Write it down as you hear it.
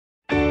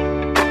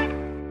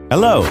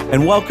Hello,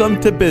 and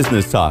welcome to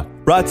Business Talk,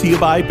 brought to you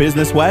by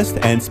Business West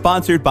and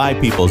sponsored by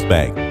People's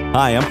Bank.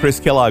 Hi, I'm Chris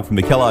Kellogg from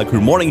the Kellogg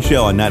Crew Morning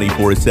Show on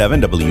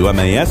 94.7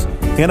 WMAS,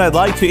 and I'd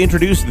like to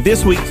introduce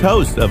this week's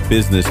host of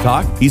Business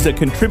Talk. He's a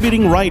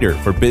contributing writer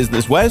for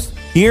Business West.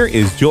 Here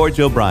is George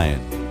O'Brien.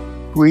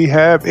 We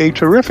have a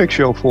terrific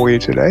show for you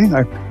today.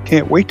 I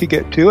can't wait to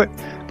get to it,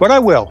 but I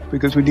will,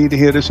 because we need to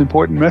hear this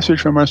important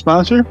message from our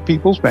sponsor,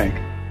 People's Bank.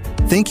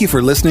 Thank you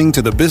for listening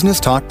to the Business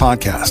Talk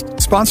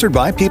podcast, sponsored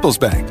by People's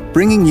Bank,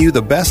 bringing you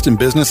the best in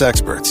business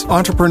experts,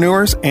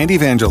 entrepreneurs, and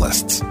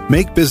evangelists.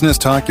 Make Business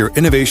Talk your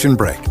innovation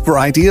break for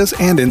ideas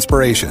and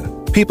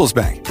inspiration. People's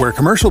Bank, where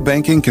commercial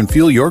banking can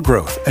fuel your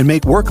growth and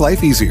make work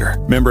life easier.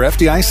 Member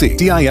FDIC,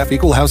 DIF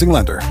Equal Housing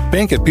Lender.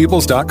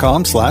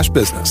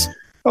 Bankatpeoples.com/business.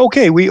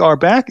 Okay, we are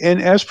back, and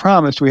as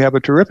promised, we have a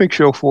terrific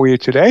show for you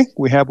today.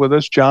 We have with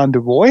us John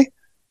DeVoie.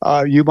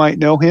 You might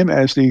know him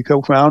as the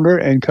co-founder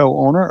and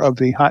co-owner of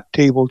the Hot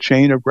Table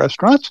chain of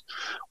restaurants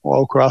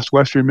all across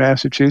Western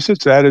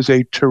Massachusetts. That is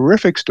a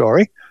terrific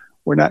story.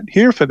 We're not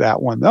here for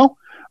that one, though.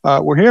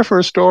 We're here for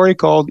a story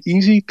called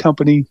Easy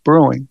Company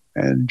Brewing.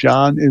 And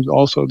John is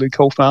also the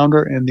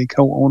co-founder and the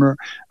co-owner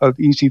of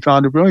Easy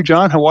Founder Brewing.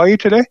 John, how are you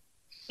today?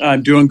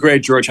 I'm doing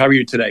great, George. How are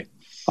you today?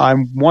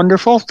 I'm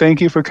wonderful.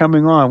 Thank you for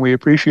coming on. We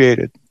appreciate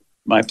it.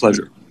 My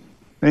pleasure.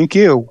 Thank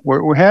you.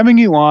 We're having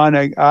you on.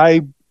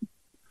 I've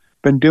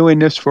been doing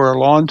this for a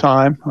long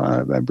time.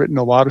 I've written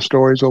a lot of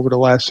stories over the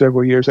last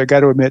several years. I got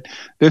to admit,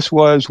 this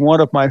was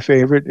one of my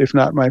favorite, if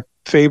not my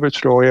favorite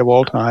story of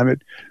all time.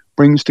 It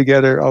brings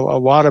together a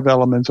lot of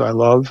elements I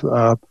love.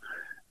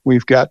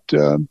 We've got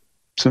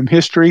some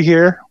history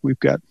here.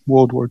 We've got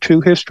World War II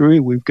history.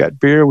 We've got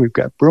beer. We've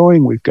got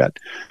brewing. We've got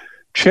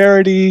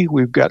charity.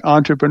 We've got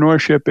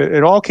entrepreneurship.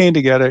 It all came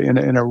together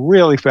in a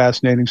really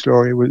fascinating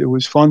story. It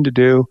was fun to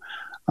do.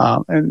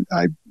 And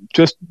I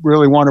just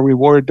really want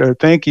to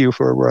thank you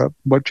for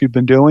what you've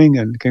been doing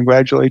and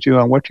congratulate you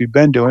on what you've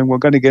been doing. We're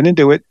going to get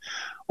into it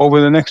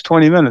over the next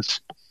 20 minutes.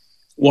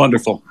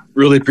 Wonderful.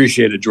 Really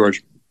appreciate it,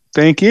 George.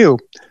 Thank you.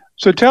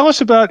 So tell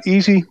us about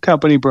Easy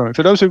Company Brewing.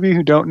 For those of you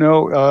who don't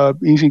know,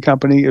 Easy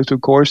Company is,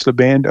 of course, the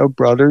band of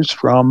brothers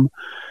from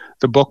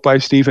the book by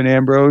Stephen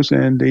Ambrose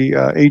and the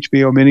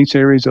HBO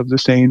miniseries of the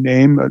same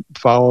name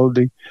followed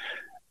the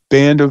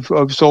band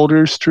of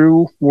soldiers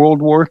through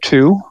World War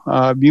II.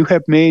 You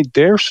have made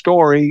their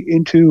story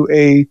into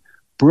a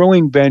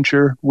brewing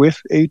venture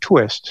with a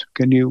twist.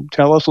 Can you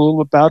tell us a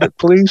little about it,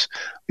 please?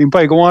 You can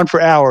probably go on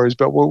for hours,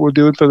 but we'll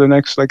do it for the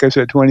next, like I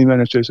said, 20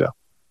 minutes or so.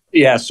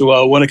 Yeah,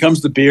 so when it comes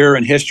to beer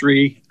and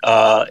history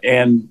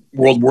and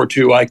World War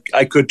II,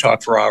 I could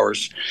talk for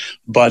hours.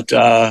 But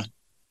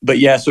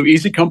yeah, so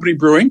Easy Company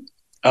Brewing,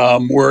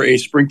 we're a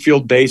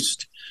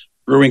Springfield-based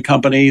brewing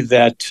company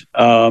that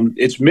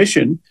its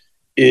mission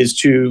is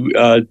to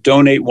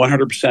donate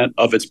 100%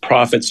 of its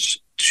profits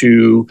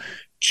to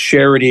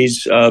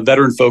charities,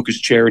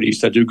 veteran-focused charities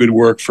that do good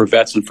work for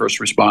vets and first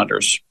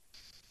responders.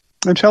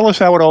 And tell us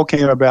how it all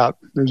came about.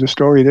 There's a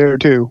story there,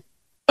 too.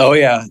 Oh,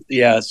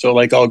 yeah. So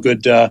like all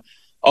good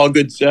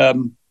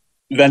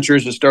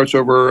ventures, it starts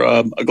over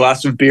a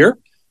glass of beer.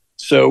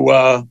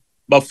 So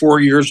about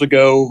 4 years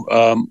ago,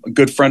 a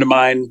good friend of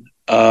mine,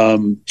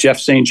 Jeff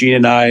St. Jean,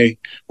 and I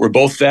were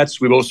both vets.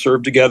 We both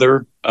served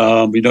together.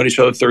 We've known each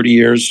other 30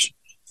 years.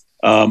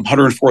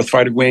 104th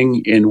Fighter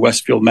Wing in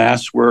Westfield,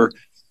 Mass. We're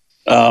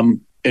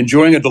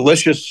enjoying a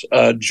delicious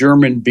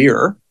German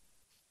beer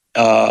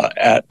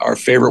at our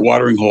favorite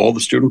watering hole,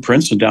 the Student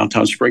Prince in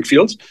downtown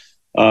Springfield,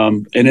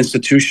 an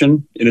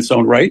institution in its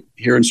own right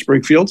here in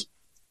Springfield.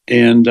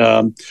 And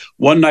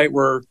one night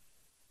we're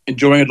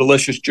enjoying a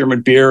delicious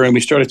German beer, and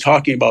we started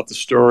talking about the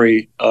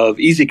story of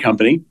Easy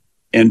Company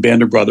and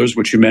Band of Brothers,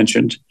 which you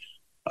mentioned.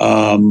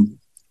 And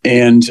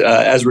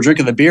as we're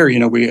drinking the beer,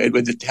 we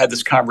had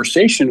this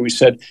conversation. We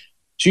said,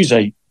 geez,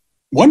 I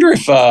wonder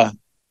if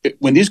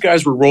when these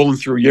guys were rolling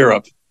through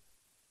Europe,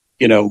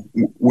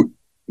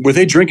 were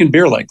they drinking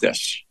beer like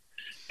this?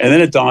 And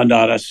then it dawned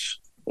on us,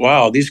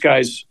 wow, these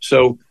guys,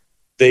 so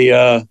they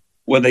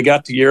when they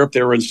got to Europe,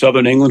 they were in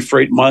southern England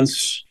for 8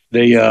 months.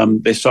 They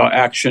saw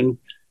action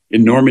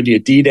in Normandy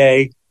at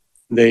D-Day.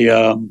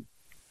 They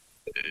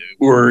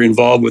were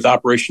involved with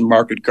Operation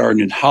Market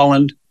Garden in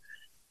Holland.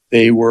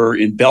 They were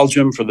in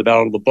Belgium for the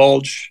Battle of the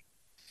Bulge.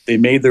 They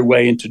made their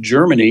way into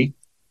Germany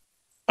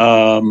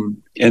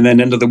and then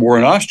into the war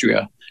in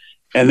Austria.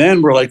 And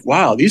then we're like,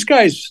 wow, these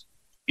guys,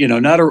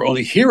 not are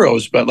only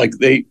heroes, but like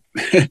they,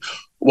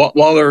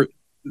 while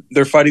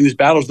they're fighting these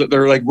battles, that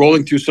they're like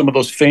rolling through some of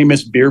those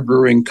famous beer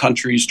brewing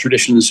countries,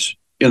 traditions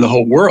in the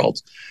whole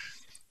world.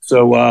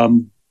 So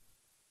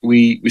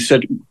we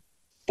said,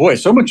 boy,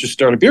 someone should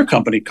start a beer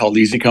company called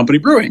Easy Company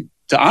Brewing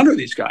to honor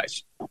these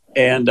guys.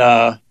 And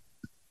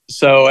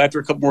so after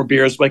a couple more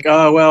beers, like,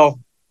 oh, well,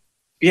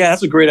 yeah,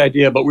 that's a great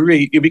idea, but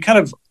it'd be kind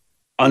of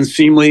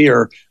unseemly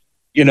or,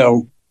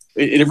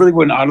 it really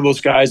wouldn't honor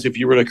those guys if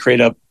you were to create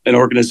an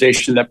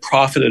organization that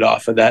profited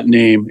off of that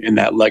name and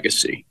that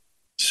legacy.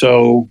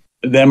 So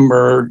then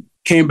we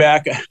came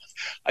back,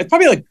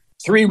 probably like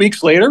 3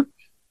 weeks later,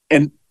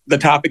 and the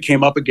topic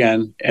came up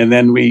again, and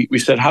then we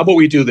said, how about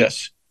we do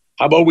this?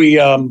 How about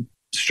we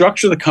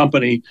structure the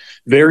company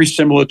very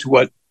similar to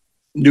what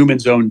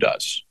Newman's Own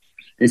does?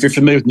 If you're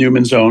familiar with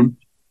Newman's Own,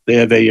 they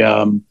have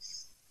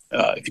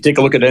if you take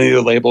a look at any of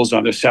the labels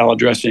on their salad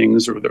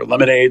dressings or their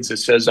lemonades, it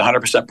says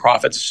 100%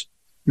 profits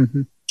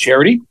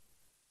charity.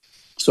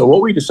 So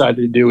what we decided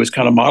to do is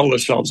kind of model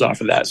ourselves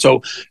off of that.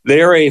 So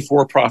they're a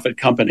for-profit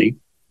company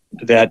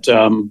that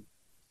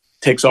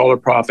takes all their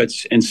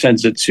profits and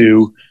sends it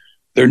to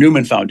their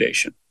Newman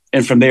Foundation.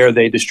 And from there,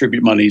 they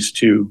distribute monies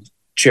to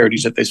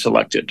charities that they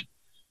selected.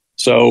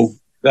 So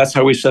that's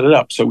how we set it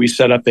up. So we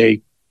set up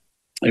a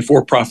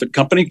for-profit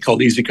company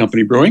called Easy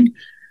Company Brewing.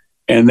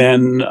 And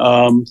then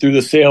through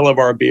the sale of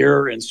our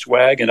beer and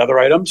swag and other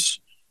items,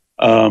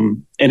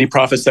 any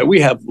profits that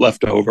we have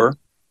left over,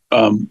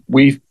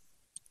 we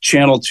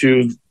channel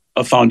to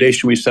a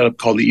foundation we set up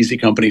called the Easy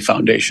Company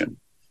Foundation.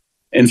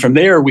 And from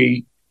there,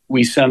 we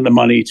send the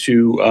money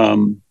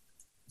to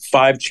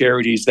 5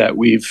 charities that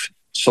we've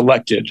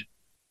selected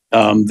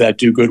that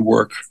do good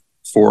work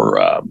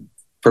for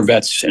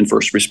vets and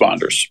first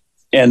responders.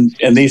 And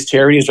these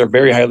charities are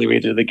very highly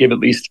rated. They give at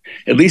least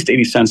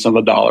 80 cents on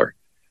the dollar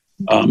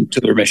to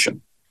their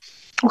mission.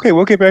 Okay,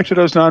 we'll get back to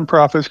those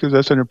nonprofits because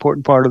that's an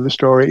important part of the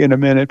story in a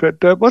minute.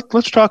 But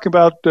let's talk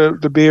about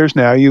the beers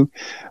now.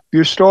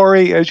 Your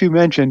story, as you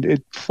mentioned,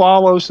 it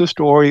follows the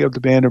story of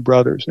the Band of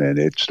Brothers, and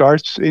it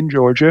starts in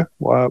Georgia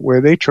where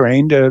they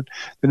trained. The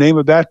name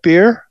of that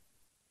beer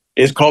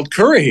is called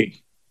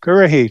Currahee.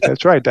 Currahee,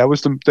 that's right. That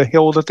was the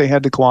hill that they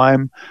had to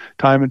climb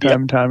time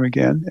and time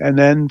again. And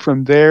then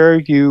from there,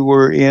 you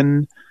were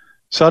in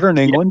southern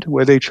England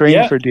where they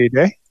trained for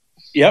D-Day.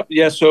 Yep.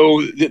 Yeah.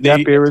 So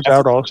that beer is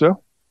out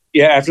also.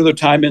 Yeah. After their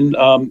time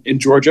in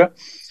Georgia,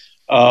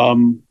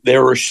 they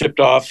were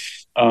shipped off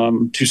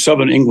to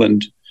southern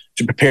England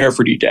to prepare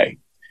for D-Day,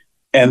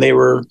 and they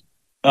were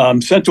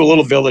sent to a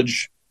little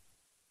village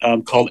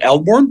called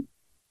Aldbourne,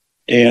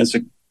 and it's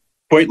a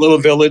quaint little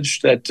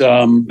village that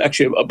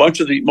actually a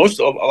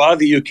lot of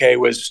the UK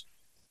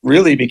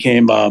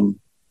became a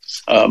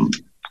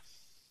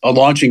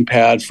launching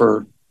pad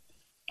for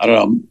I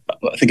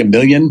think 1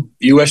 million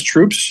US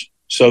troops.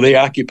 So they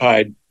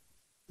occupied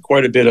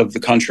quite a bit of the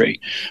country.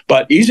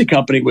 But Easy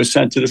Company was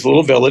sent to this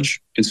little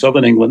village in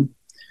southern England,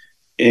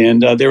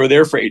 and they were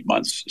there for 8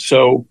 months.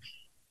 So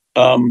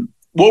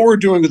what we're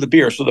doing with the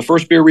beer, so the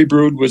first beer we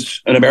brewed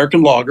was an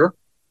American lager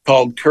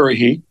called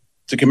Currahee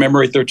to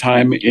commemorate their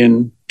time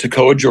in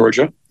Toccoa,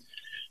 Georgia.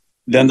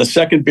 Then the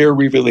second beer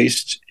we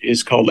released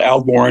is called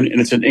Aldbourne,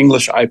 and it's an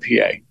English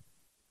IPA.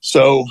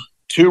 So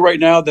 2 right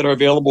now that are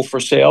available for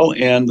sale,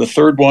 and the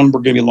third one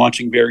we're going to be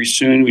launching very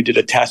soon. We did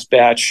a test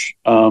batch.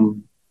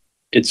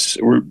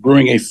 We're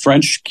brewing a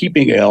French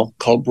keeping ale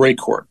called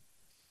Brecourt.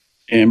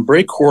 And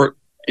Brecourt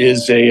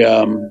is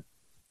a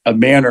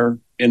manor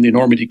in the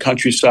Normandy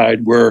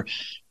countryside where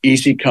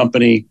Easy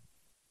Company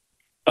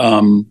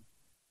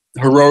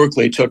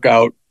heroically took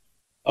out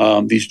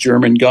these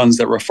German guns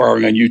that were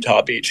firing on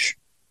Utah Beach.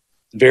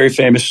 Very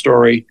famous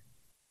story.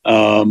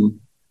 And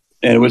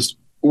it was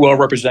well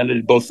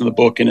represented both in the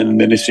book and in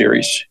the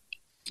miniseries.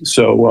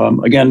 So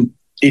again,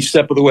 each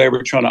step of the way,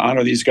 we're trying to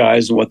honor these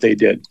guys and what they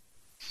did.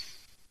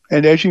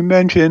 And as you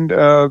mentioned,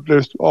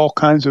 there's all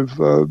kinds of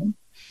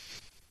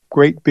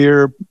great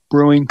beer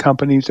brewing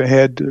companies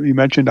ahead. You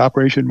mentioned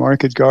Operation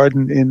Market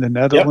Garden in the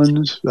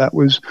Netherlands. Yep. That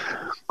was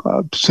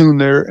soon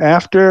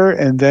thereafter.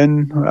 And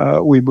then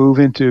we move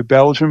into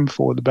Belgium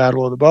for the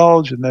Battle of the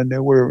Bulge. And then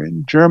we're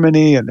in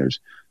Germany, and there's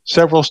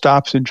several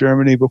stops in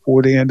Germany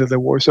before the end of the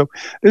war. So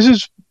this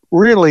is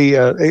really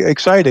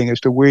exciting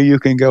as to where you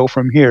can go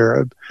from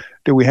here.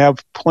 Do we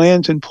have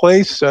plans in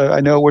place?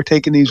 I know we're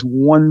taking these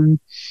one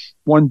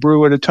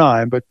brew at a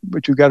time, but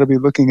you've got to be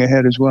looking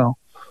ahead as well.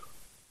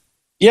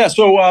 Yeah,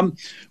 so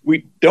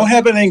we don't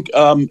have anything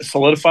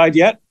solidified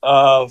yet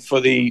for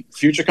the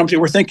future company.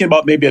 We're thinking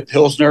about maybe a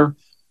Pilsner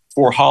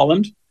for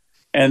Holland.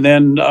 And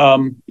then,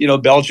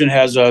 Belgium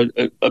has a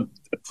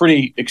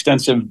pretty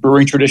extensive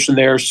brewing tradition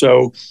there.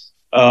 So,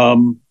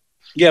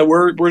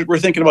 we're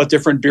thinking about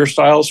different beer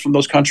styles from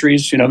those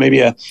countries, maybe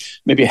a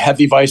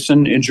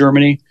Hefeweizen in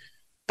Germany.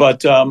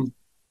 But, and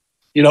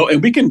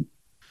we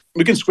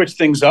can switch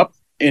things up.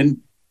 And,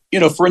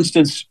 for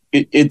instance,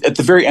 at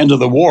the very end of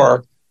the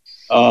war,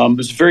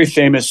 there's a very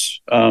famous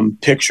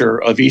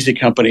picture of Easy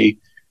Company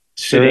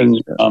sitting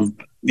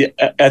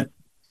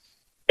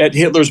at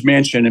Hitler's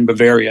mansion in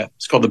Bavaria.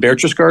 It's called the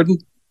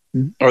Berchtesgaden,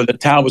 or the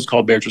town was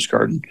called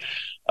Berchtesgaden.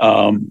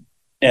 And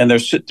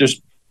there's a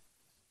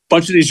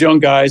bunch of these young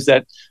guys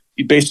that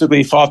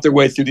basically fought their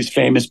way through these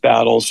famous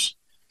battles,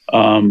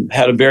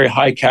 had a very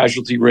high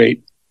casualty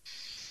rate,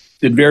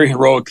 did very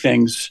heroic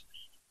things,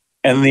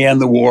 and in the end of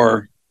the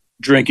war,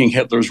 drinking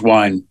Hitler's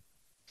wine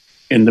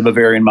in the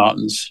Bavarian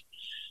mountains.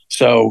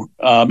 So,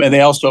 and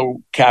they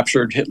also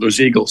captured Hitler's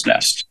eagle's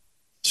nest.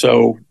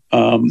 So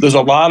there's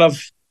a lot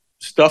of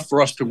stuff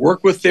for us to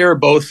work with there,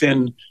 both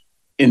in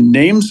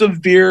names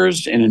of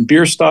beers and in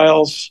beer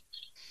styles.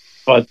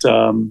 But,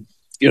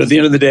 at the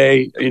end of the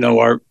day,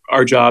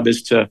 our job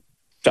is to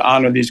to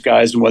honor these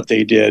guys and what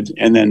they did,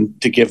 and then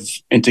to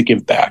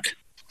give back.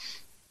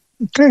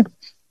 Okay.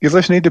 You're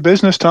listening to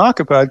Business Talk,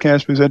 a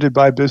podcast presented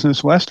by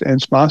Business West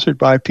and sponsored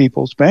by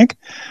People's Bank.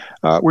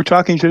 We're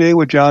talking today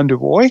with John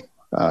DeVoie.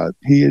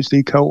 He is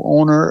the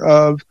co-owner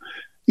of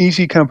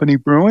Easy Company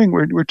Brewing.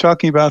 We're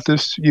talking about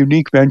this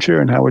unique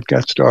venture and how it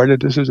got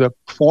started. This is a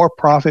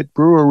for-profit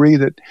brewery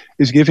that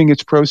is giving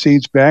its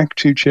proceeds back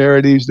to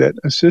charities that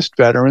assist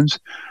veterans.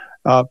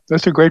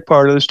 That's a great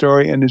part of the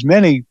story, and there's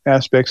many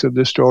aspects of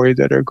this story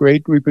that are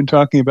great. We've been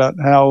talking about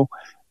how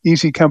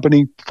Easy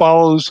Company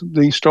follows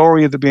the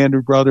story of the Band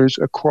of Brothers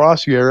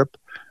across Europe.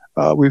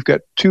 We've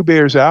got 2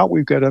 beers out.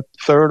 We've got a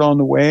third on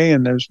the way,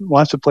 and there's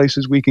lots of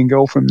places we can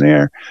go from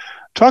there.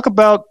 Talk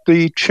about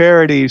the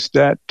charities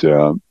that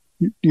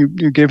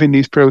you're giving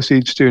these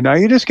proceeds to. Now,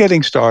 you're just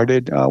getting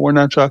started. We're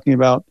not talking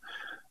about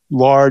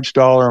large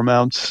dollar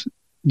amounts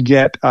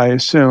yet, I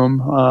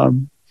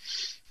assume.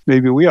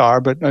 Maybe we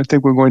are, but I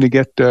think we're going to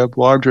get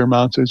larger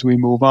amounts as we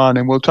move on,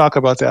 and we'll talk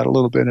about that a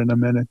little bit in a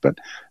minute. But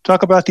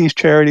talk about these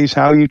charities,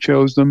 how you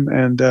chose them,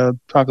 and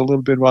talk a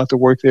little bit about the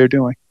work they're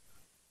doing.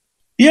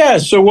 Yeah,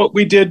 so what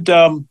we did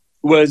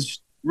was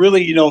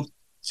really,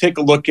 take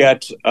a look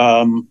at,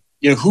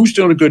 who's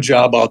doing a good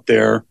job out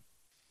there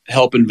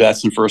helping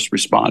vets and first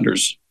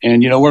responders.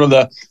 And, one of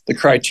the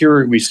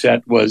criteria we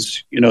set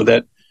was,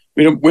 that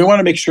we want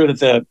to make sure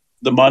that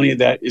the money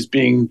that is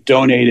being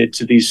donated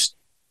to these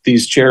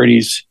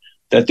charities,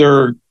 that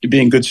they're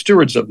being good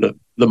stewards of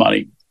the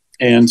money.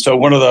 And so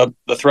one of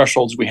the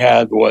thresholds we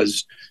had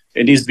was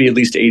it needs to be at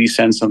least 80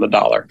 cents on the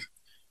dollar.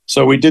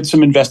 So we did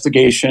some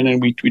investigation,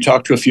 and we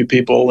talked to a few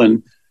people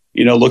and,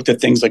 looked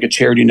at things like a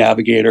charity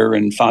navigator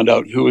and found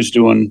out who was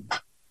doing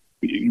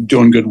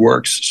good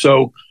works.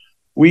 So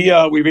we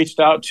reached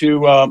out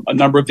to a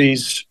number of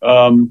these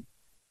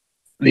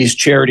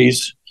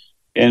charities,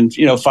 and,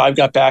 5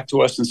 got back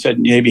to us and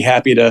said, they'd be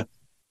happy to,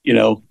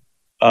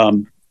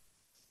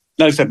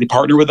 not exactly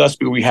partner with us,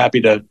 but we'd be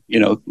happy to,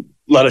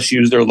 let us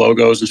use their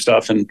logos and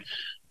stuff and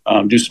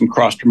do some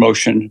cross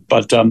promotion.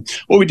 But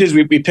what we did is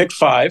we picked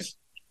 5.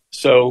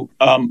 So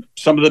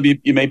some of them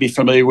you may be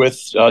familiar with: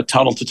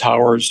 Tunnel to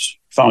Towers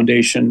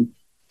Foundation,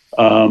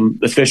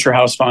 the Fisher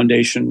House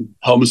Foundation,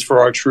 Homes for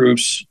Our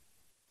Troops,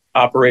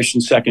 Operation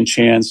Second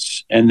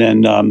Chance, and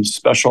then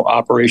Special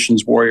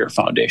Operations Warrior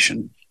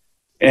Foundation.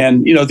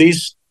 And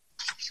these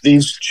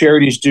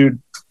charities do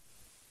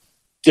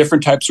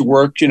different types of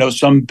work.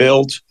 Some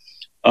build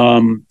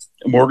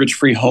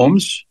mortgage-free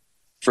homes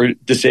for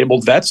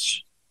disabled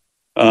vets.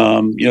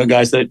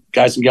 Guys and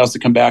gals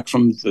that come back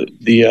from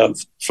the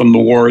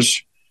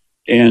wars,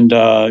 and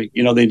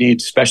they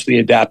need specially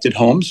adapted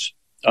homes.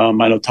 I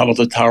know Tunnel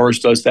to Towers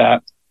does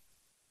that.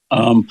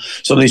 Some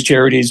of these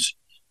charities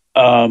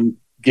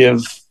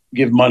give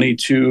money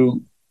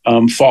to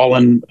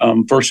fallen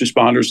first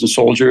responders and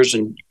soldiers,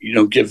 and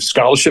give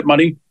scholarship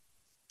money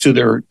to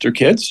their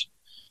kids.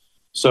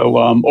 So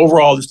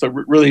overall, just a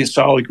really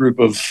solid group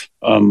of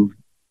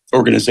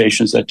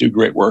organizations that do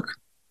great work.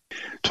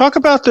 Talk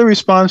about the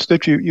response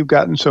that you've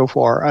gotten so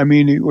far. I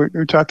mean,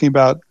 we're talking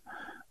about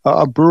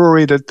a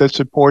brewery that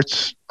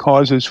supports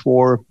causes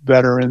for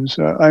veterans.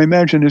 I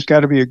imagine there's got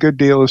to be a good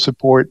deal of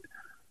support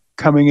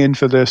coming in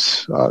for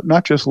this,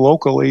 not just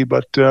locally,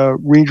 but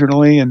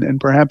regionally and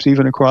perhaps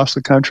even across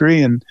the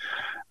country. And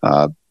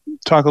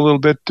talk a little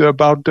bit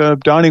about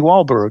Donnie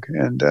Wahlberg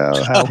and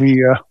how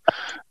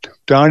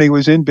Donnie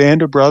was in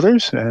Band of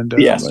Brothers, and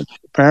yes.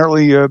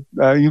 Apparently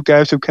you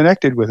guys have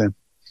connected with him.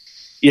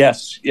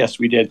 Yes,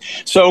 we did.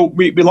 So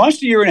we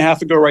launched a year and a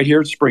half ago right here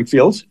in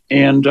Springfield.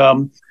 And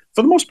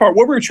for the most part,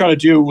 what we were trying to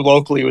do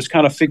locally was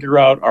kind of figure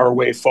out our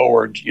way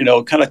forward,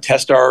 kind of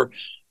test our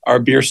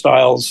beer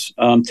styles,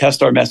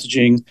 test our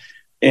messaging.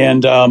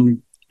 And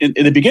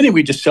in the beginning,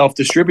 we just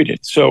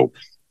self-distributed. So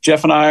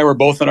Jeff and I were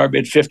both in our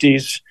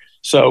mid-50s.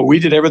 So we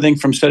did everything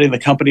from setting the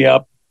company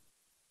up,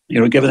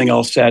 get everything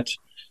all set,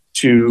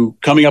 to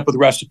coming up with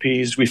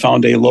recipes. We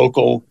found a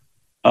local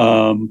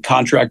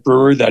contract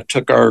brewer that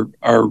took our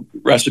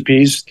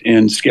recipes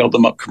and scaled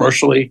them up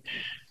commercially.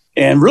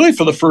 And really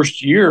for the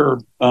first year,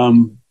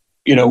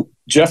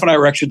 Jeff and I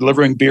were actually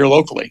delivering beer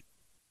locally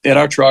in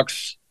our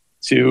trucks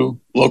to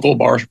local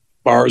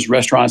bars,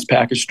 restaurants,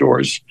 package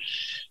stores.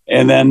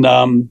 And then,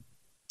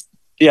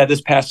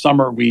 this past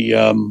summer,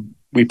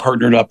 we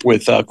partnered up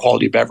with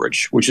Quality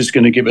Beverage, which is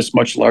going to give us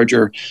much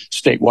larger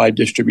statewide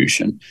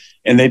distribution.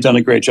 And they've done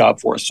a great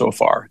job for us so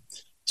far.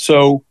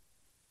 So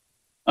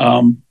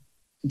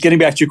getting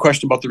back to your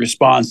question about the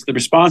response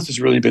has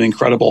really been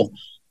incredible.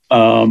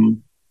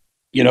 I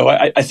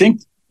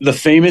think the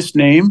famous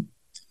name,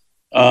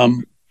 a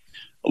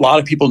lot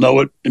of people know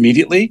it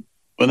immediately.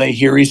 When they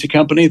hear Easy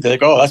Company, they're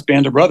like, oh, that's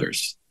Band of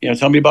Brothers.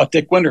 Tell me about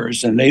Dick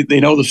Winters. And they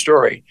know the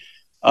story.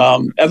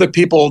 Other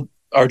people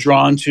are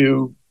drawn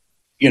to,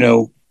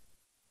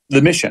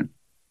 the mission.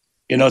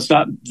 It's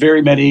not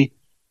very many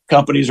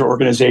companies or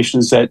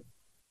organizations that,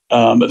 there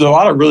are a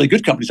lot of really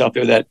good companies out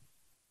there that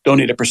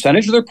donate a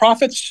percentage of their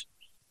profits,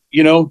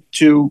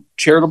 to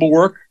charitable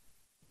work.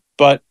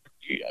 But,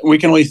 we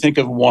can only think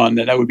of one,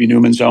 and that would be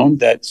Newman's Own,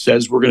 that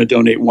says we're going to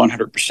donate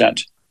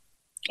 100%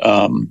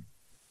 of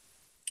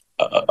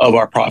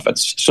our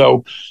profits.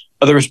 So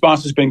the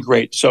response has been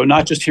great. So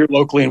not just here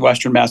locally in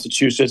Western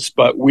Massachusetts,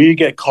 but we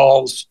get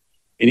calls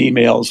and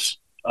emails,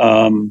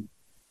 and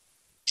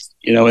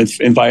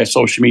via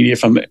social media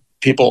from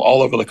people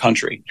all over the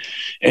country,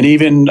 and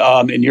even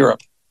in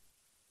Europe.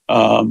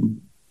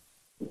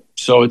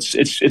 So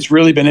it's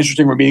really been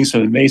interesting. We're meeting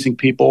some amazing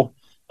people.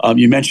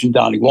 You mentioned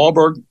Donnie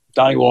Wahlberg.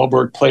 Donnie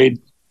Wahlberg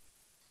played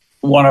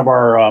one of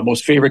our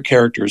most favorite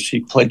characters. He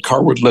played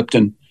Carwood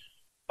Lipton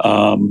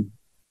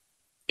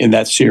in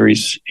that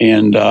series,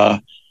 and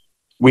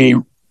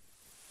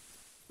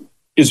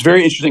it's a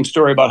very interesting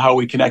story about how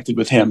we connected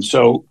with him.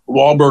 So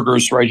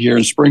Wahlburgers right here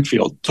in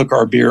Springfield took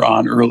our beer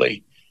on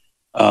early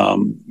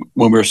when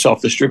we were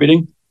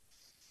self-distributing.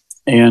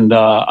 And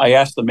I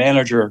asked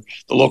the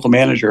local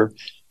manager,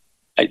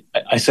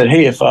 I said,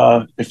 hey,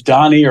 if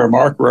Donnie or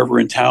Mark were ever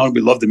in town,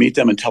 we'd love to meet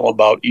them and tell them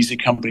about Easy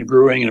Company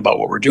Brewing and about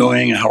what we're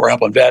doing and how we're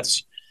helping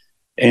vets.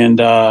 And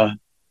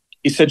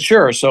he said,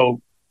 sure.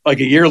 So like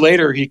a year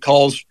later, he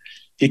calls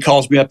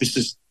me up. He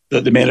says,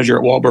 the manager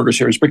at Wahlburgers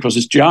here in Springfield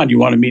says, John, you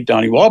want to meet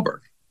Donnie Wahlberg?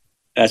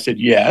 And I said,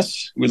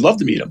 yes, we'd love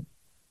to meet him.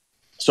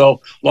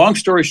 So long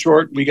story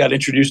short, we got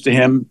introduced to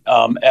him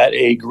at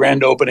a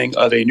grand opening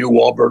of a new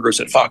Wahlburgers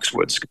at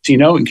Foxwoods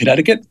Casino in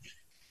Connecticut,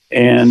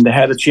 and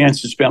had a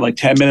chance to spend like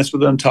 10 minutes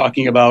with him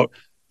talking about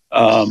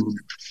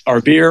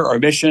our beer, our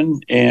mission,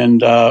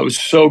 and it was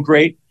so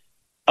great.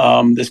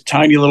 This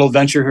tiny little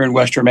venture here in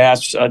Western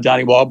Mass,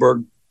 Donnie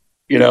Wahlberg,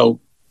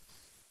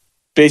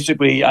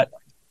 basically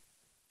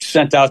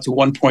sent out to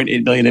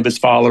 1.8 million of his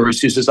followers.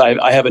 He says,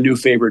 I have a new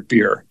favorite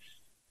beer.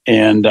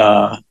 And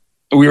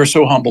we were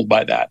so humbled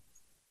by that.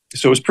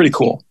 So it was pretty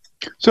cool.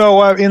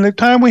 So in the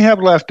time we have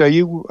left,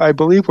 I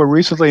believe we're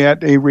recently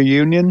at a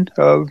reunion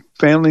of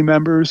family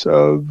members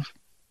of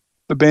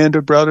the Band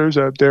of Brothers.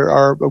 There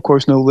are, of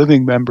course, no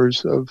living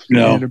members of the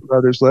Band of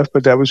Brothers left,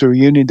 but that was a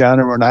reunion down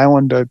in Rhode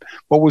Island.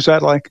 What was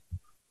that like?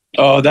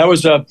 Oh, that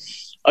was,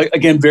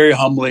 again, very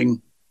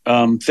humbling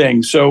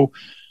thing. So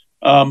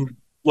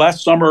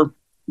last summer,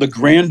 the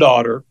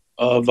granddaughter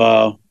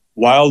of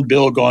Wild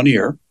Bill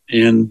Gaunier,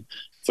 and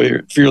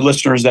for your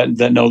listeners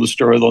that know the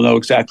story, they'll know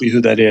exactly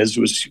who that is. It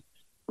was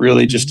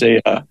really just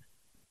a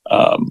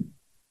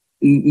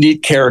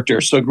neat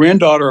character. So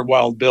granddaughter of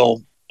Wild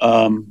Bill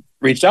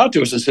reached out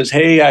to us and says,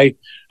 hey,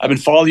 I've been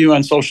following you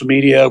on social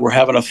media. We're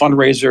having a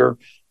fundraiser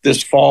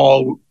this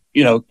fall.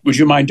 Would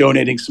you mind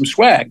donating some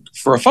swag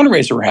for a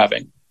fundraiser we're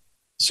having?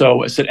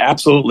 So I said,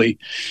 absolutely.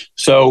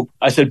 So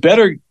I said,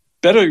 better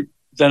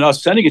than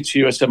us sending it to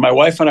you, I said, my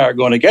wife and I are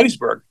going to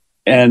Gettysburg.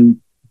 And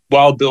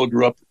Wild Bill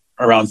grew up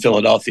around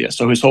Philadelphia,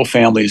 so his whole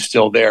family is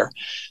still there.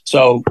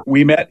 So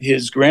we met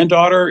his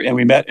granddaughter, and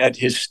we met at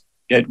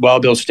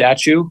Wild Bill's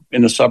statue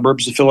in the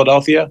suburbs of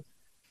Philadelphia.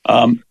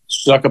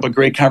 Struck up a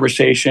great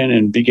conversation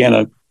and began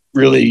a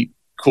really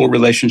cool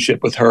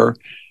relationship with her.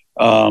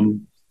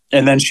 And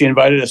then she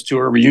invited us to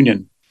her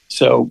reunion.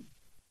 So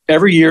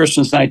every year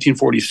since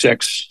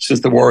 1946,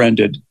 since the war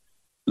ended,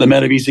 the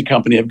men of Easy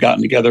Company have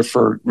gotten together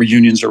for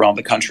reunions around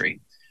the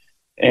country.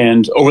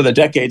 And over the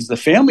decades, the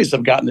families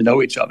have gotten to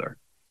know each other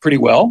pretty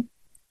well.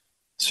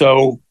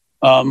 So,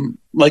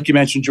 like you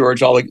mentioned,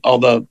 George, all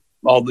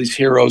these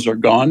heroes are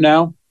gone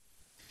now,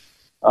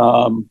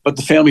 but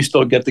the families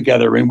still get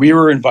together. And we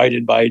were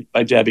invited by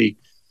Debbie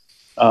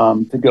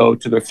to go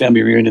to their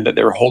family reunion that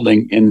they were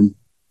holding in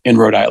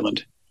Rhode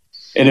Island,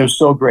 and it was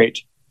so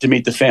great to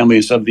meet the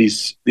families of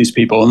these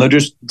people. And they're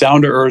just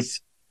down to earth,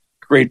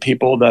 great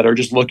people that are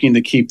just looking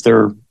to keep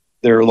their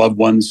loved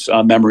ones'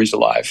 memories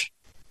alive.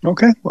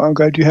 Okay. Well, I'm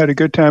glad you had a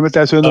good time with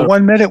that. So in the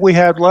 1 minute we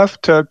have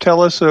left,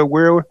 tell us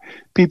where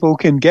people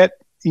can get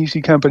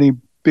Easy Company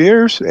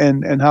beers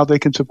and how they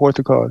can support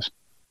the cause.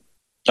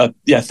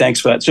 Yeah,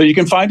 thanks for that. So you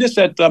can find us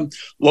at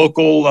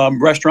local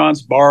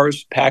restaurants,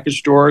 bars, package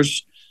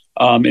stores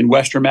in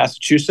Western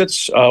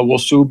Massachusetts. We'll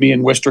soon be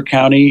in Worcester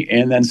County,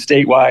 and then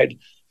statewide,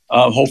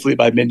 hopefully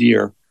by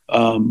mid-year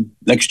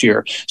next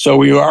year. So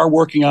we are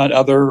working on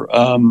other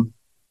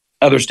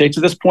states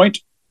at this point,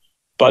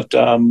 but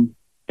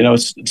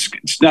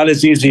it's not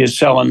as easy as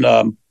selling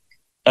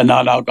a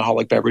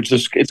non-alcoholic beverage.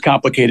 It's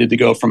complicated to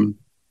go from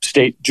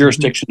state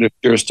jurisdiction to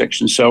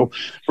jurisdiction. So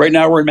right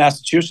now we're in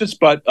Massachusetts,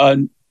 but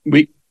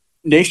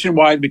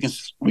nationwide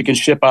we can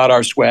ship out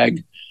our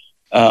swag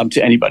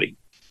to anybody.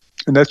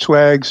 And that's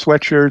swag,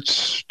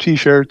 sweatshirts,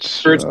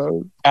 T-shirts,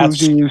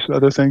 koozies,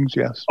 other things.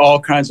 Yes,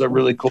 all kinds of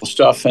really cool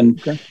stuff. And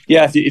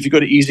if you go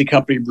to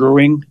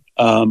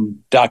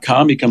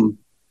easycompanybrewing.com, you can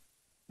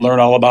learn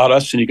all about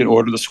us, and you can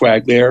order the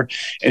swag there.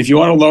 And if you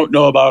want to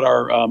know about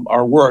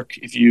our work,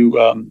 if you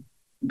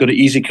go to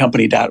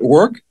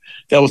easycompany.org,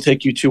 that will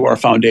take you to our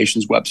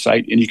foundation's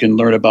website, and you can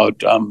learn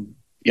about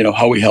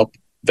how we help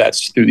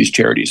vets through these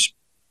charities.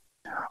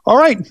 All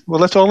right. Well,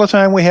 that's all the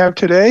time we have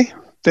today.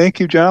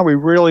 Thank you, John. We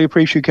really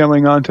appreciate you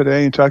coming on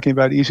today and talking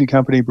about Easy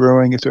Company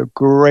Brewing. It's a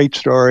great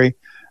story.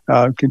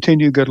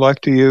 Continue. Good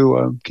luck to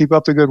you. Keep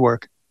up the good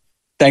work.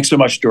 Thanks so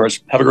much, Doris.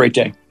 Have a great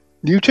day.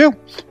 You too.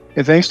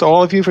 And thanks to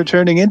all of you for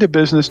tuning into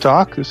Business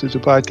Talk. This is a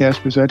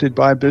podcast presented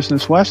by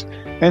Business West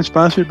and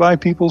sponsored by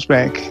People's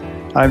Bank.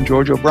 I'm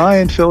George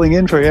O'Brien, filling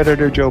in for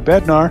editor Joe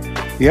Bednar,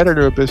 the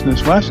editor of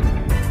Business West,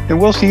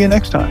 and we'll see you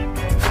next time.